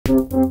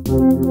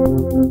Hi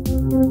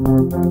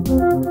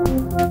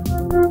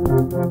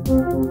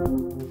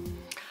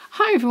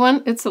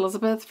everyone, it's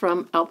Elizabeth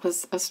from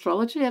Alpes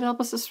Astrology at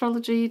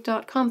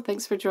alpesastrology.com.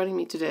 Thanks for joining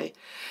me today.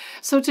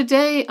 So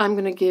today I'm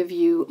going to give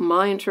you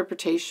my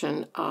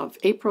interpretation of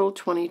April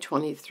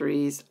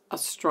 2023's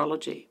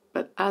astrology.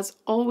 But as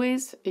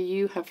always,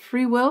 you have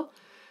free will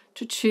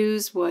to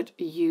choose what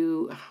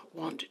you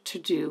want to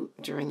do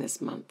during this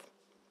month.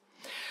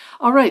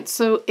 All right,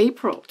 so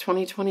April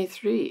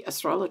 2023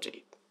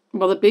 astrology.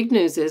 Well, the big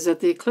news is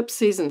that the eclipse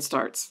season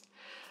starts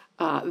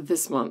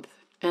this month.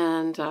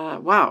 And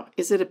wow,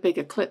 is it a big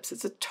eclipse?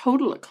 It's a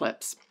total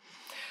eclipse.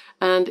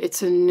 And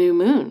it's a new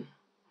moon.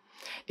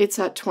 It's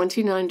at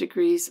 29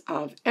 degrees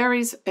of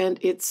Aries and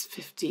it's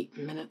 50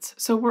 minutes.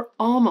 So we're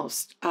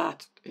almost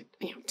at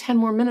 10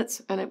 more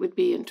minutes and it would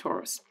be in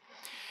Taurus.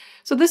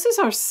 So this is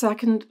our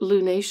second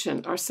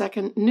lunation, our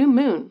second new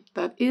moon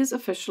that is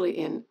officially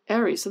in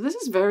Aries. So this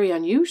is very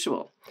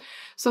unusual.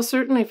 So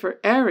certainly for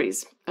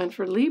Aries and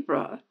for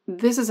Libra,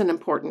 this is an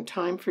important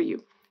time for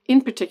you,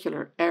 in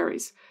particular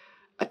Aries.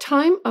 A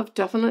time of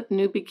definite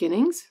new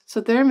beginnings.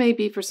 So there may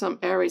be for some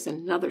Aries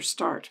another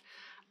start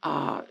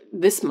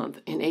this month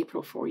in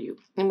April for you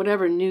and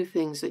whatever new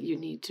things that you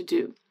need to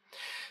do.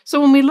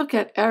 So when we look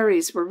at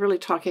Aries, we're really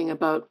talking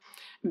about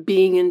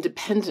being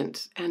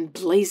independent and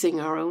blazing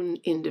our own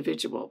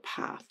individual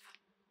path.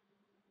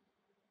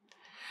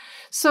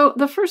 So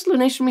the first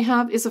lunation we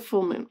have is a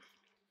full moon.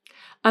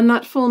 And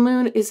that full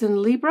moon is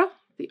in Libra,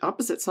 the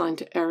opposite sign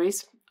to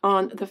Aries,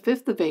 on the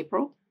 5th of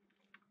April.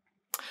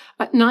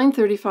 At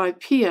 9:35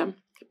 p.m.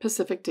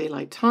 Pacific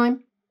Daylight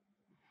Time.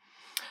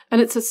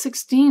 And it's at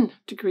 16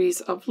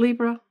 degrees of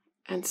Libra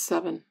and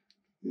 7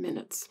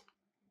 minutes.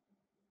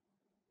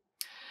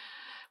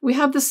 We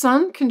have the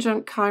Sun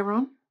conjunct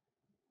Chiron.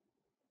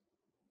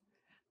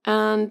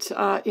 And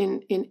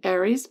in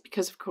Aries,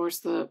 because of course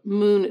the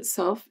moon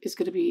itself is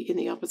going to be in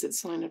the opposite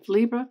sign of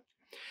Libra.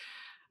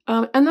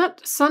 And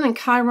that Sun and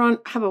Chiron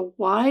have a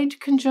wide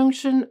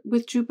conjunction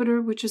with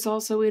Jupiter, which is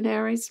also in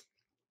Aries.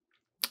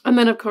 And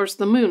then, of course,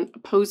 the moon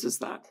opposes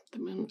that. The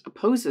moon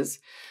opposes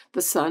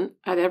the sun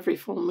at every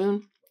full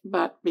moon.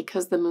 But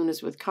because the moon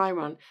is with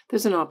Chiron,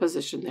 there's an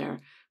opposition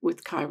there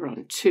with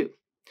Chiron too.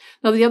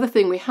 Now, the other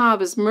thing we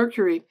have is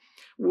Mercury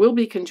will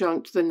be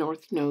conjunct the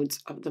north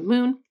nodes of the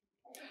moon.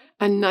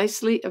 And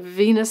nicely,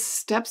 Venus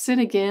steps in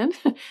again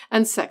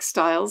and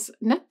sextiles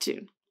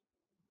Neptune.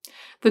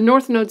 The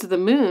north nodes of the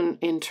moon,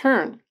 in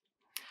turn,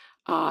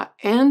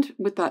 and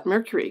with that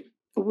Mercury,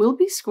 will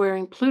be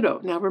squaring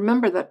Pluto. Now,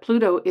 remember that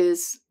Pluto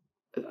is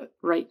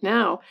right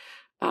now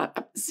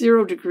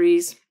 0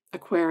 degrees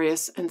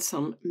Aquarius and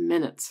some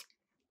minutes.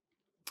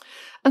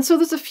 And so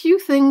there's a few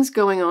things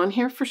going on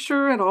here for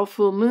sure. At all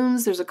full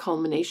moons, there's a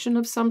culmination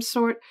of some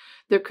sort.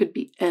 There could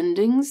be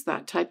endings,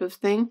 that type of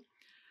thing.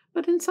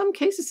 But in some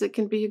cases, it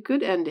can be a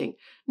good ending.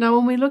 Now,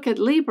 when we look at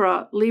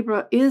Libra,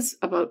 Libra is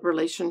about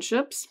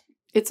relationships.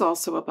 It's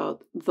also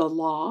about the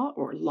law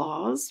or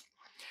laws.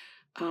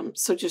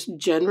 So just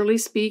generally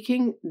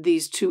speaking,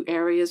 these two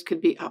areas could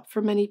be up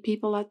for many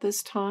people at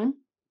this time.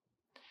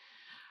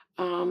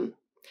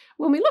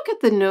 When we look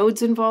at the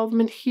nodes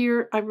involvement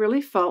here, I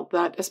really felt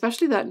that,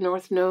 especially that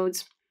north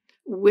nodes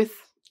with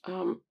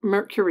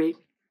Mercury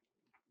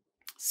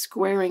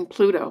squaring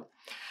Pluto,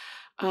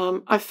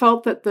 I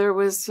felt that there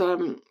was,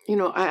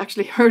 I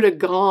actually heard a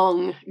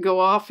gong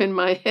go off in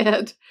my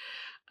head.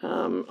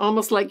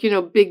 Almost like,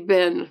 Big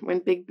Ben, when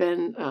Big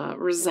Ben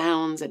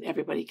resounds and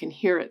everybody can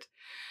hear it.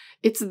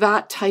 It's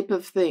that type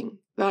of thing,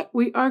 that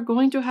we are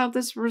going to have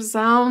this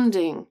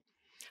resounding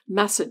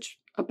message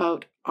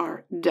about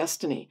our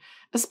destiny,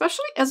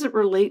 especially as it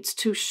relates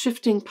to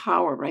shifting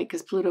power, right?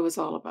 Because Pluto is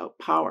all about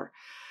power.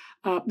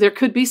 There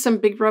could be some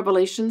big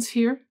revelations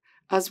here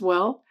as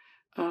well.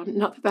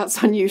 Not that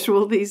that's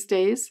unusual these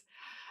days.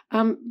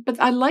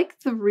 But I like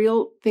the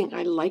real thing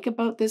I like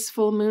about this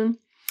full moon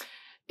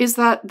is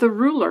that the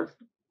ruler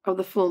of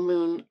the full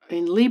moon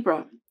in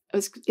Libra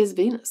is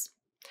Venus.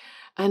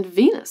 And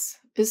Venus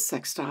is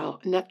sextile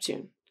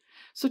Neptune.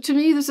 So to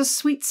me, there's a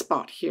sweet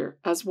spot here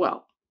as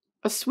well.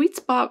 A sweet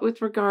spot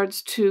with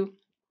regards to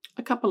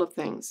a couple of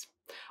things.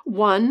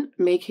 One,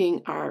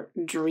 making our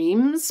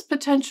dreams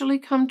potentially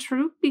come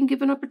true, being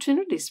given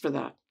opportunities for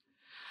that.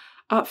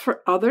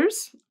 For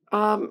others,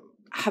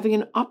 having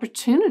an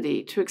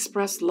opportunity to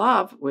express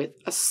love with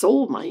a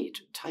soulmate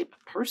type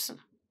person.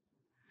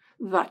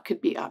 That could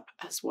be up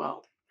as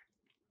well.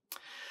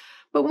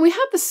 But when we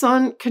have the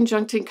Sun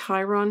conjuncting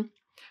Chiron,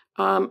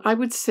 I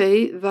would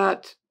say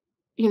that,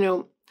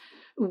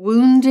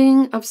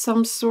 wounding of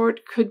some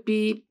sort could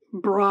be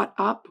brought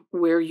up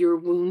where you're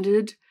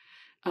wounded,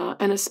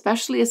 and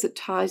especially as it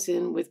ties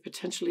in with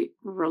potentially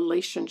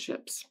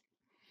relationships.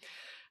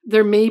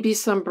 There may be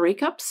some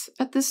breakups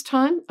at this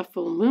time. A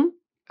full moon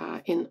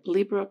in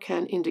Libra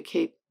can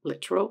indicate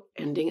literal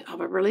ending of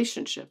a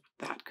relationship.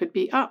 That could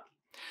be up.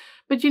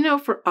 But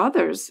for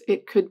others,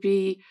 it could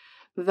be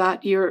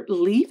that you're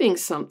leaving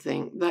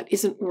something that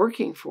isn't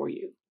working for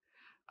you,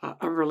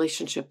 a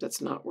relationship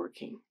that's not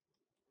working.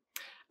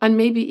 And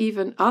maybe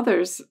even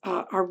others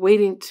are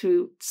waiting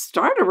to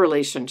start a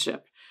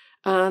relationship.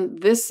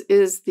 And this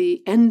is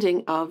the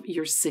ending of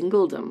your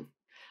singledom.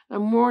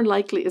 And more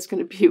likely it's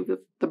going to be with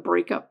the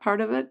breakup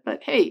part of it.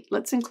 But hey,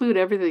 let's include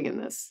everything in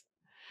this.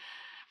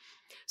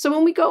 So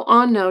when we go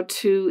on now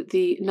to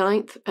the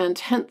 9th and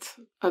 10th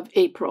of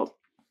April,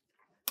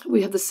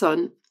 we have the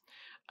Sun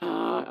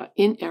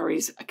in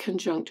Aries,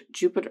 conjunct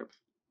Jupiter.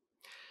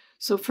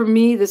 So for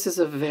me, this is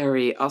a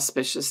very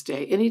auspicious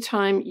day.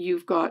 Anytime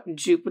you've got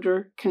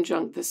Jupiter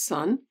conjunct the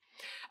Sun,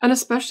 and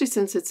especially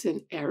since it's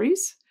in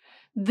Aries,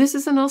 this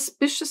is an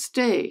auspicious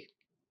day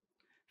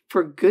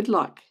for good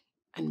luck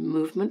and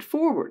movement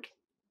forward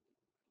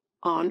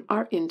on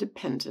our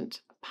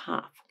independent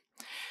path.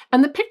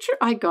 And the picture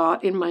I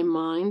got in my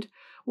mind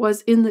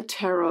was in the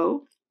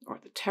tarot, or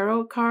the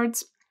tarot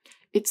cards,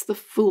 it's the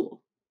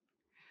Fool.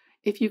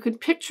 If you could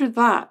picture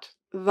that,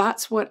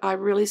 that's what I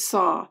really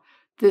saw.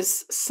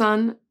 This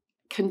Sun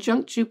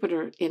conjunct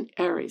Jupiter in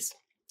Aries.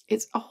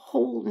 It's a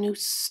whole new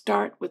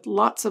start with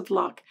lots of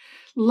luck,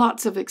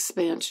 lots of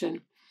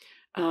expansion,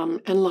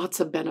 and lots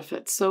of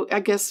benefits. So I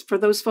guess for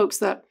those folks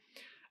that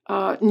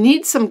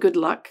need some good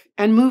luck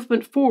and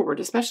movement forward,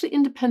 especially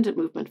independent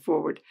movement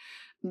forward,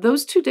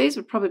 those 2 days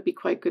would probably be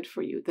quite good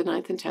for you, the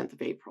 9th and 10th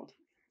of April.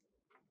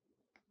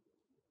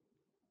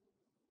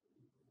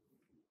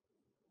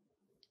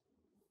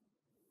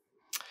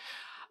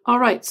 All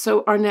right,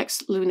 so our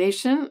next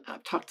lunation,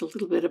 I've talked a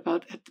little bit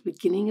about at the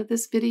beginning of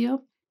this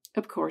video,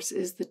 of course,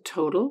 is the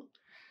total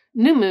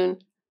new moon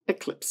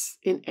eclipse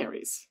in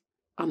Aries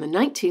on the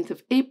 19th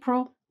of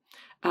April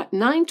at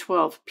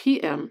 9:12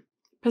 p.m.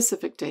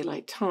 Pacific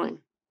Daylight Time.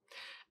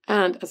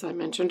 And as I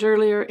mentioned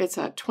earlier, it's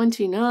at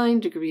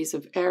 29 degrees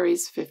of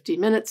Aries, 50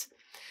 minutes.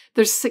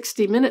 There's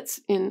 60 minutes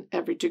in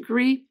every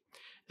degree,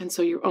 and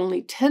so you're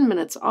only 10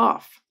 minutes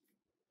off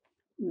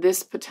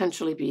this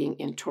potentially being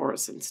in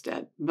Taurus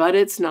instead, but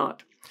it's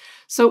not.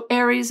 So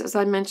Aries, as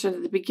I mentioned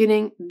at the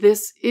beginning,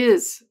 this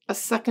is a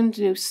second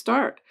new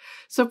start.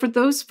 So for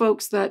those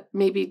folks that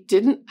maybe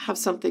didn't have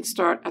something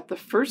start at the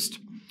first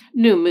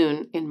new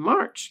moon in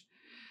March,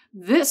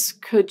 this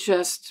could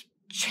just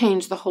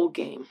change the whole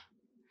game.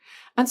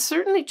 And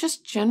certainly,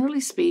 just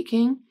generally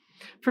speaking,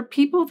 for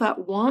people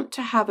that want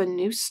to have a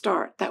new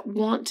start, that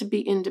want to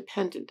be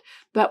independent,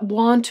 that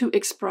want to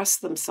express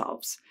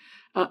themselves,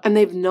 and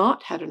they've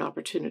not had an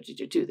opportunity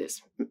to do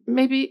this,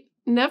 maybe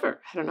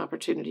never had an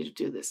opportunity to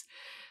do this,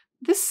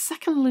 this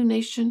second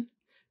lunation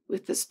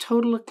with this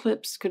total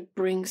eclipse could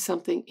bring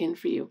something in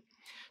for you.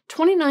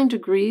 29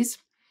 degrees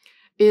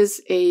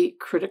is a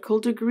critical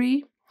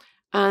degree,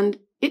 and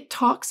it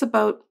talks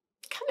about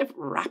kind of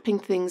wrapping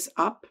things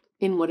up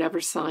in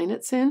whatever sign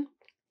it's in.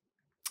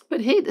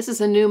 But hey, this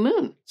is a new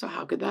moon, so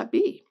how could that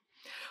be?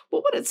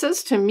 Well, what it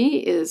says to me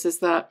is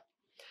that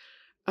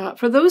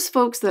for those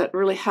folks that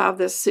really have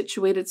this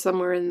situated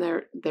somewhere in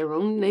their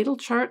own natal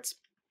charts,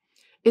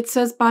 it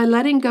says by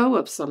letting go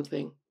of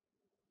something,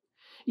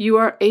 you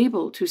are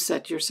able to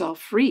set yourself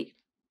free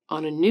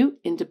on a new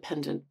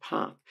independent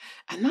path.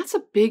 And that's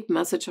a big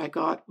message I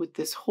got with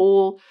this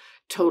whole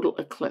total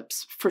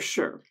eclipse, for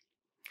sure.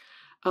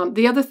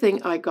 The other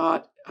thing I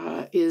got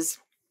is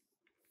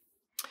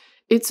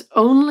it's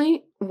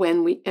only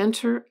when we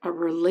enter a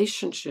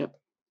relationship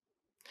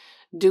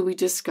do we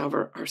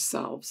discover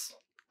ourselves.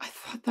 I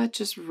thought that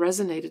just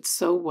resonated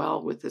so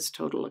well with this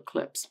total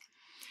eclipse.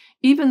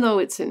 Even though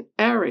it's in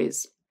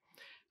Aries,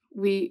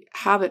 we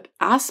have it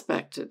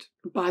aspected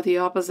by the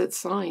opposite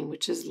sign,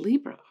 which is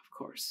Libra, of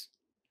course.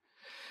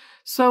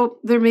 So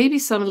there may be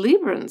some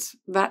Librans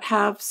that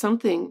have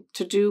something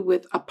to do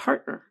with a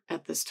partner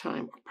at this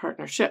time, or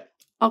partnership.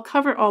 I'll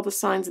cover all the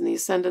signs in the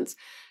ascendants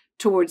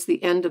towards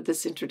the end of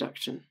this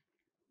introduction.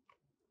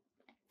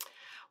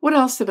 What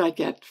else did I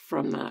get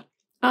from that?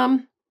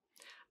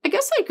 I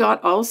guess I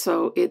got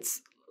also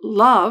it's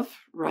love,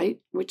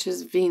 right, which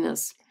is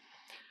Venus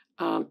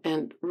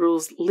and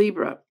rules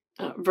Libra,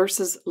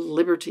 versus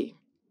liberty,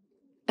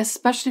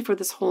 especially for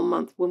this whole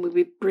month when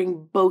we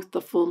bring both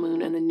the full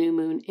moon and the new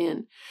moon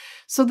in.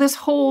 So this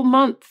whole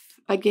month,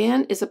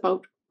 again, is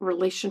about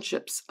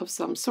relationships of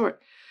some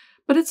sort,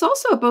 but it's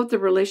also about the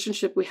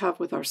relationship we have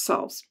with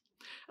ourselves.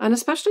 And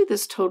especially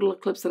this total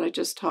eclipse that I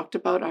just talked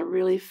about, I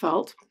really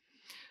felt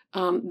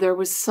there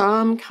was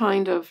some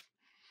kind of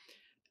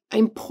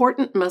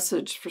important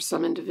message for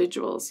some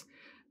individuals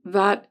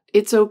that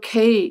it's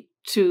okay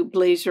to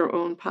blaze your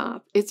own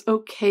path. It's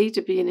okay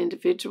to be an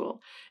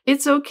individual.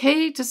 It's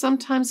okay to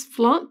sometimes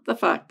flaunt the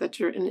fact that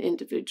you're an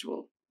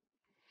individual.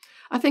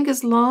 I think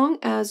as long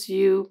as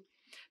you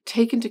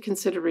take into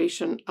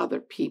consideration other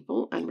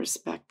people and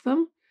respect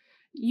them,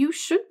 you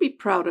should be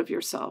proud of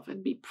yourself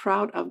and be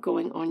proud of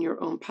going on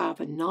your own path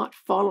and not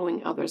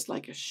following others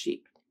like a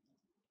sheep.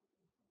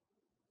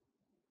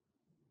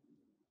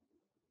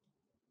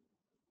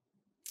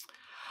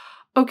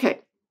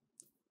 Okay,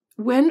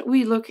 when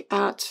we look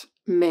at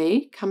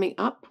May coming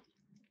up,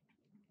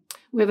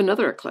 we have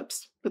another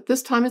eclipse, but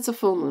this time it's a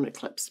full moon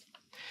eclipse.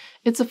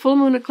 It's a full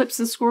moon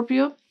eclipse in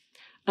Scorpio,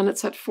 and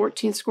it's at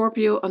 14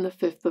 Scorpio on the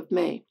 5th of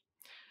May.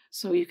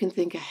 So you can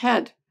think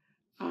ahead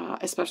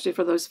especially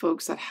for those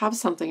folks that have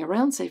something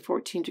around, say,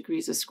 14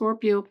 degrees of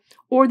Scorpio,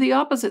 or the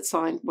opposite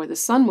sign where the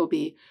sun will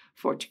be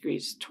 4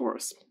 degrees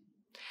Taurus.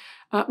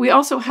 We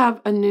also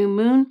have a new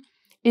moon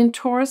in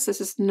Taurus. This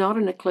is not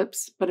an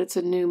eclipse, but it's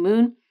a new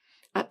moon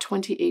at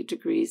 28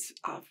 degrees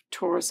of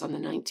Taurus on the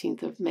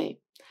 19th of May.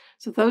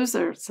 So those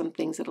are some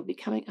things that will be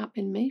coming up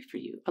in May for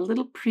you, a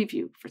little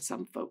preview for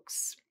some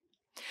folks.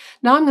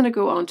 Now I'm going to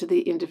go on to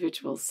the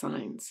individual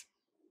signs.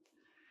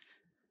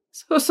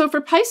 So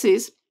for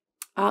Pisces,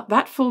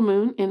 that full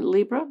moon in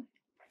Libra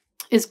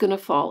is going to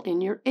fall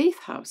in your 8th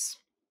house.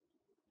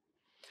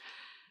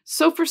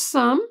 So for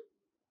some,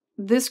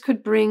 this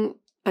could bring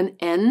an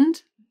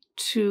end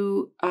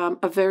to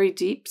a very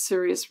deep,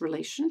 serious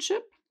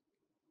relationship.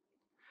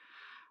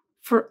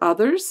 For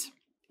others,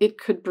 it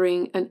could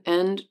bring an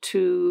end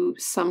to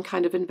some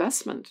kind of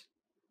investment.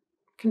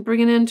 Can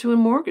bring an end to a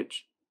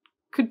mortgage.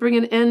 Could bring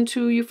an end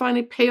to you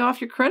finally pay off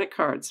your credit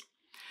cards.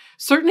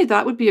 Certainly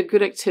that would be a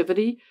good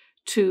activity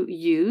to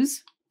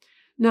use.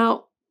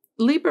 Now,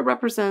 Libra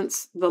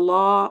represents the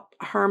law,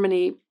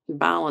 harmony,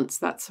 balance,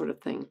 that sort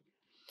of thing.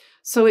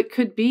 So it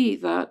could be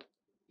that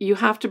you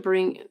have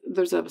to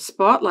there's a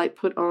spotlight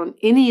put on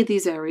any of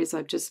these areas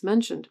I've just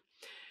mentioned,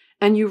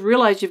 and you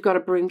realize you've got to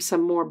bring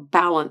some more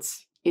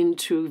balance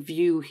into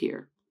view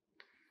here.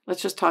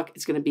 Let's just talk,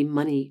 it's going to be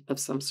money of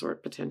some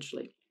sort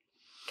potentially.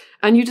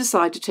 And you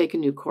decide to take a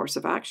new course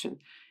of action.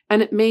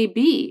 And it may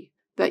be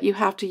that you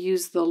have to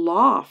use the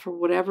law for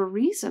whatever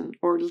reason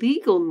or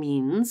legal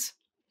means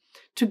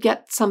to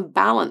get some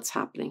balance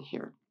happening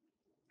here.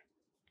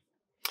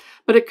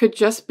 But it could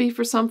just be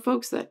for some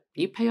folks that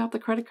you pay off the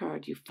credit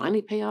card, you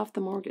finally pay off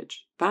the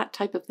mortgage. That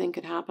type of thing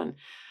could happen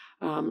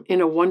in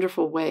a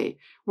wonderful way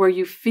where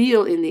you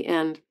feel in the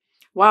end,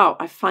 wow,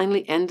 I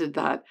finally ended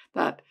that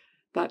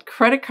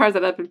credit card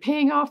that I've been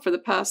paying off for the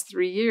past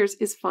 3 years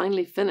is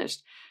finally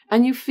finished.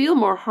 And you feel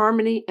more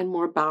harmony and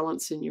more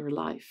balance in your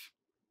life.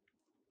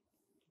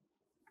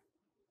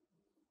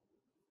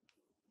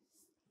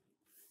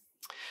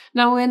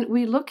 Now, when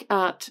we look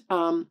at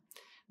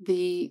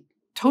the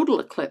total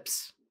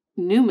eclipse,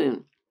 new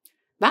moon,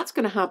 that's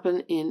going to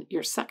happen in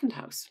your 2nd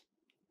house.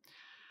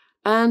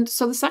 And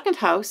so the 2nd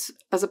house,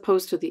 as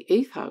opposed to the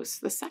 8th house,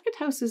 the 2nd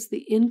house is the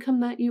income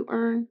that you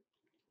earn.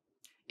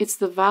 It's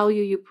the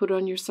value you put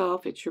on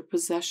yourself. It's your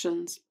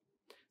possessions.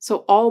 So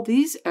all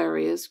these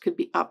areas could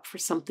be up for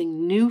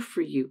something new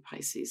for you,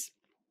 Pisces.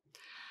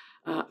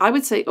 I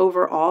would say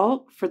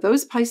overall, for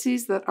those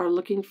Pisces that are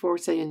looking for,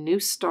 say, a new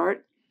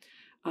start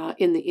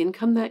in the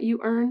income that you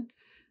earn,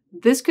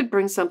 this could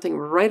bring something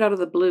right out of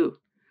the blue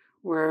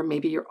where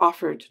maybe you're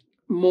offered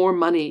more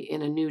money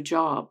in a new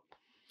job.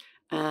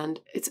 And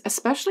it's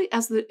especially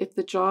if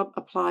the job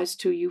applies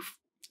to you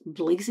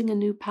blazing a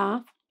new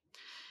path,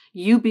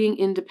 you being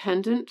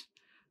independent,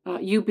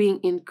 you being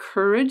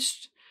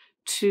encouraged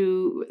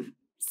to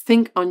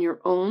think on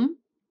your own,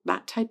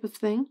 that type of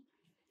thing,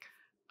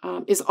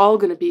 is all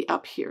going to be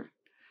up here.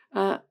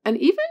 And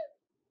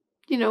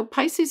even,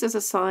 Pisces as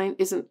a sign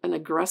isn't an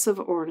aggressive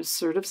or an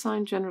assertive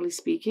sign, generally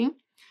speaking.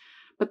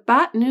 But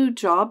that new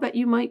job that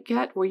you might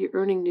get where you're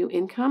earning new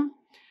income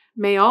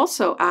may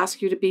also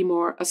ask you to be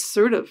more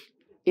assertive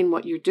in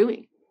what you're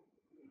doing.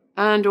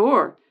 And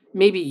or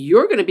maybe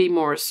you're going to be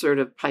more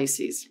assertive,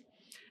 Pisces,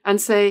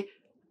 and say,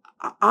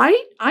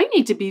 I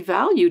need to be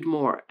valued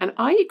more. And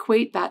I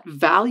equate that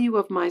value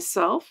of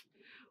myself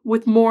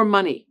with more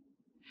money.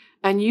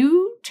 And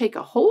you take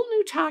a whole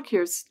new tack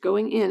here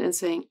going in and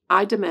saying,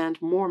 I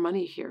demand more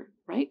money here,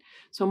 right?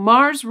 So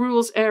Mars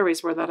rules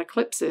Aries where that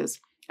eclipse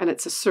is, and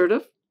it's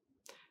assertive.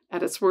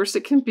 At its worst,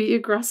 it can be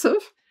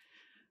aggressive.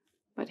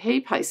 But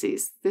hey,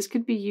 Pisces, this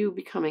could be you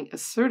becoming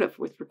assertive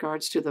with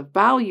regards to the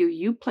value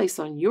you place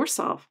on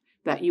yourself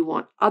that you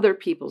want other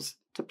people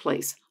to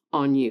place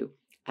on you.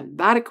 And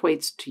that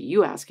equates to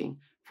you asking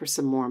for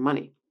some more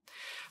money.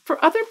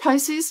 For other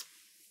Pisces,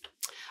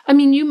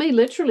 you may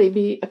literally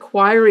be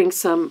acquiring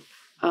some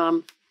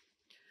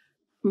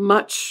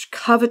much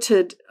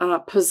coveted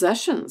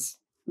possessions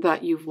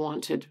that you've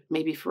wanted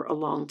maybe for a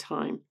long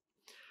time.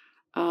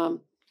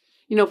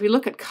 If you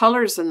look at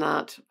colors in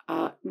that,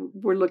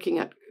 we're looking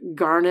at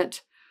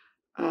garnet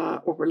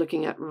or we're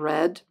looking at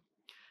red.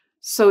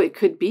 So it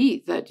could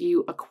be that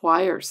you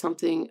acquire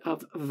something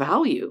of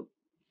value.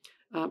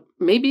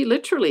 Maybe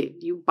literally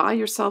you buy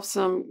yourself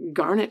some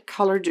garnet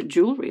colored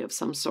jewelry of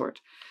some sort.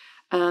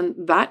 And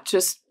that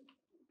just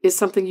is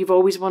something you've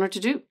always wanted to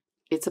do.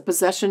 It's a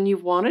possession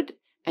you've wanted,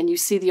 and you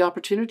see the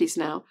opportunities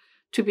now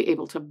to be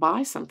able to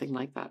buy something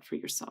like that for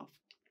yourself.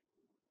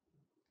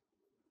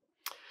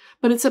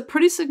 But it's a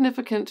pretty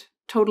significant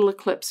total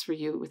eclipse for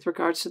you with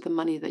regards to the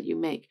money that you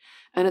make.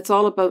 And it's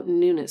all about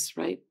newness,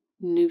 right?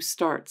 New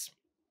starts.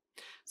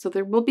 So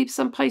there will be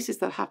some Pisces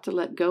that have to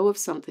let go of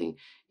something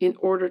in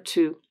order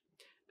to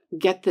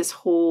get this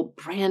whole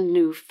brand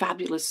new,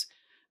 fabulous,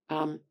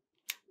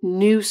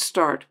 new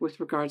start with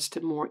regards to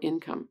more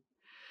income.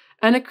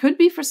 And it could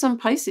be for some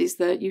Pisces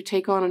that you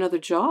take on another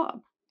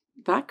job.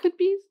 That could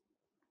be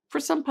for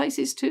some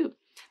Pisces too,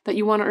 that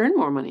you want to earn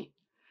more money.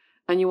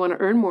 and you want to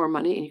earn more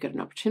money, and you get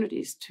an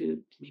opportunities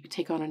to maybe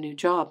take on a new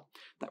job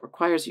that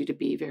requires you to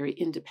be very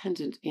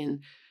independent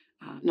in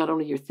not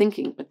only your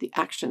thinking, but the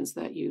actions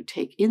that you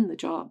take in the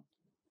job.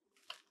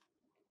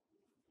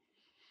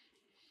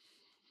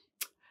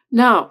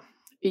 Now,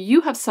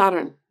 you have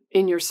Saturn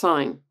in your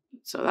sign.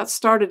 So that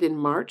started in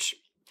March,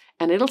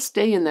 and it'll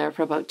stay in there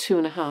for about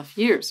 2.5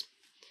 years.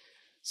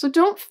 So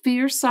don't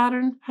fear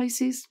Saturn,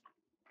 Pisces.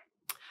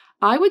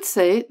 I would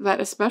say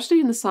that especially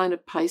in the sign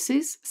of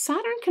Pisces,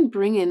 Saturn can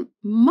bring in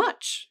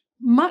much,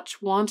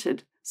 much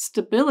wanted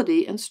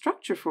stability and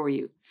structure for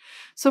you.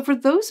 So for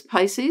those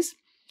Pisces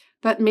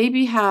that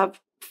maybe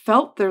have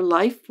felt their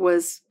life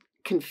was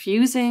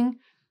confusing,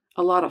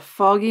 a lot of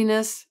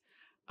fogginess,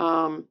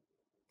 and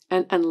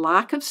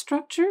lack of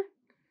structure,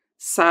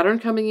 Saturn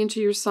coming into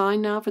your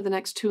sign now for the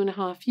next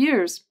 2.5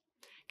 years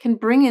can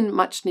bring in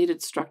much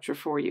needed structure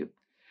for you.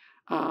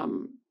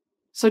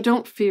 So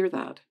don't fear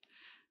that.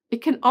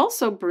 It can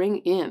also bring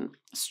in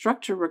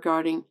structure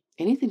regarding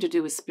anything to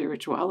do with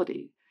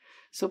spirituality.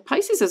 So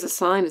Pisces as a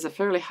sign is a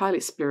fairly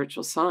highly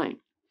spiritual sign.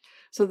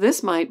 So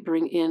this might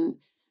bring in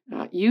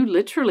you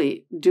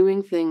literally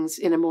doing things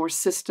in a more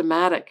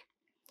systematic,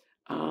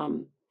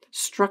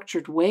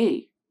 structured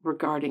way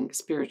regarding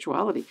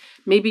spirituality.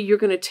 Maybe you're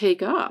going to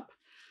take up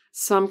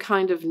some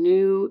kind of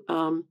new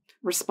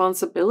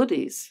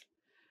responsibilities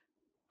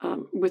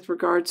with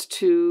regards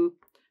to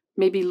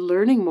maybe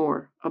learning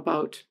more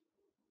about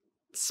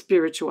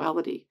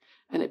spirituality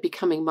and it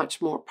becoming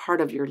much more part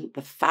of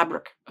the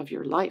fabric of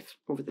your life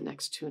over the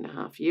next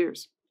 2.5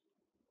 years.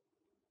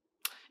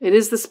 It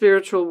is the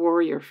spiritual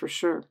warrior for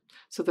sure.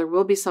 So there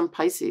will be some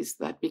Pisces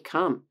that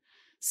become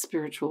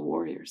spiritual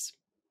warriors.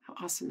 How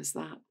awesome is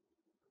that?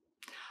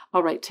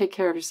 All right, take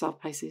care of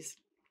yourself, Pisces.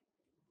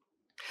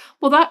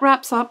 Well, that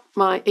wraps up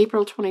my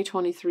April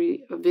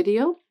 2023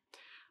 video.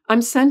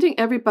 I'm sending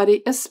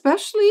everybody,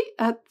 especially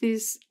at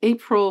this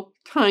April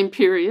time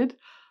period,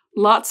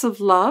 lots of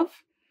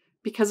love,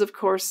 because of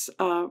course,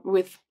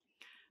 with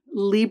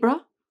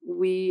Libra,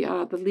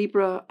 the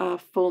Libra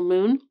full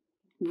moon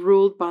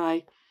ruled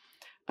by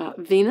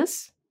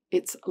Venus,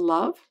 it's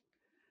love.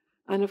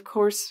 And of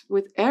course,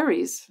 with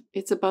Aries,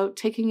 it's about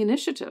taking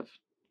initiative.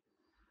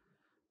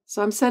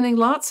 So I'm sending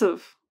lots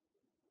of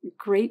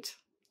great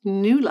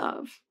new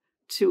love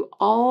to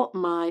all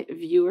my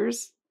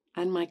viewers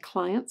and my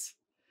clients.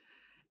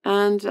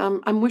 And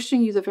I'm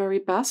wishing you the very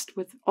best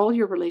with all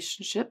your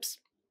relationships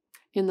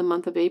in the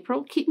month of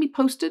April. Keep me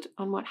posted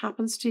on what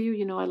happens to you.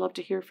 You know, I love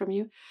to hear from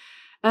you.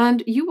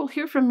 And you will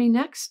hear from me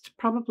next,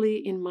 probably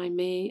in my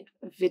May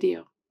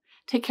video.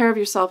 Take care of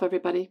yourself,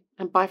 everybody,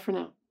 and bye for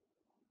now.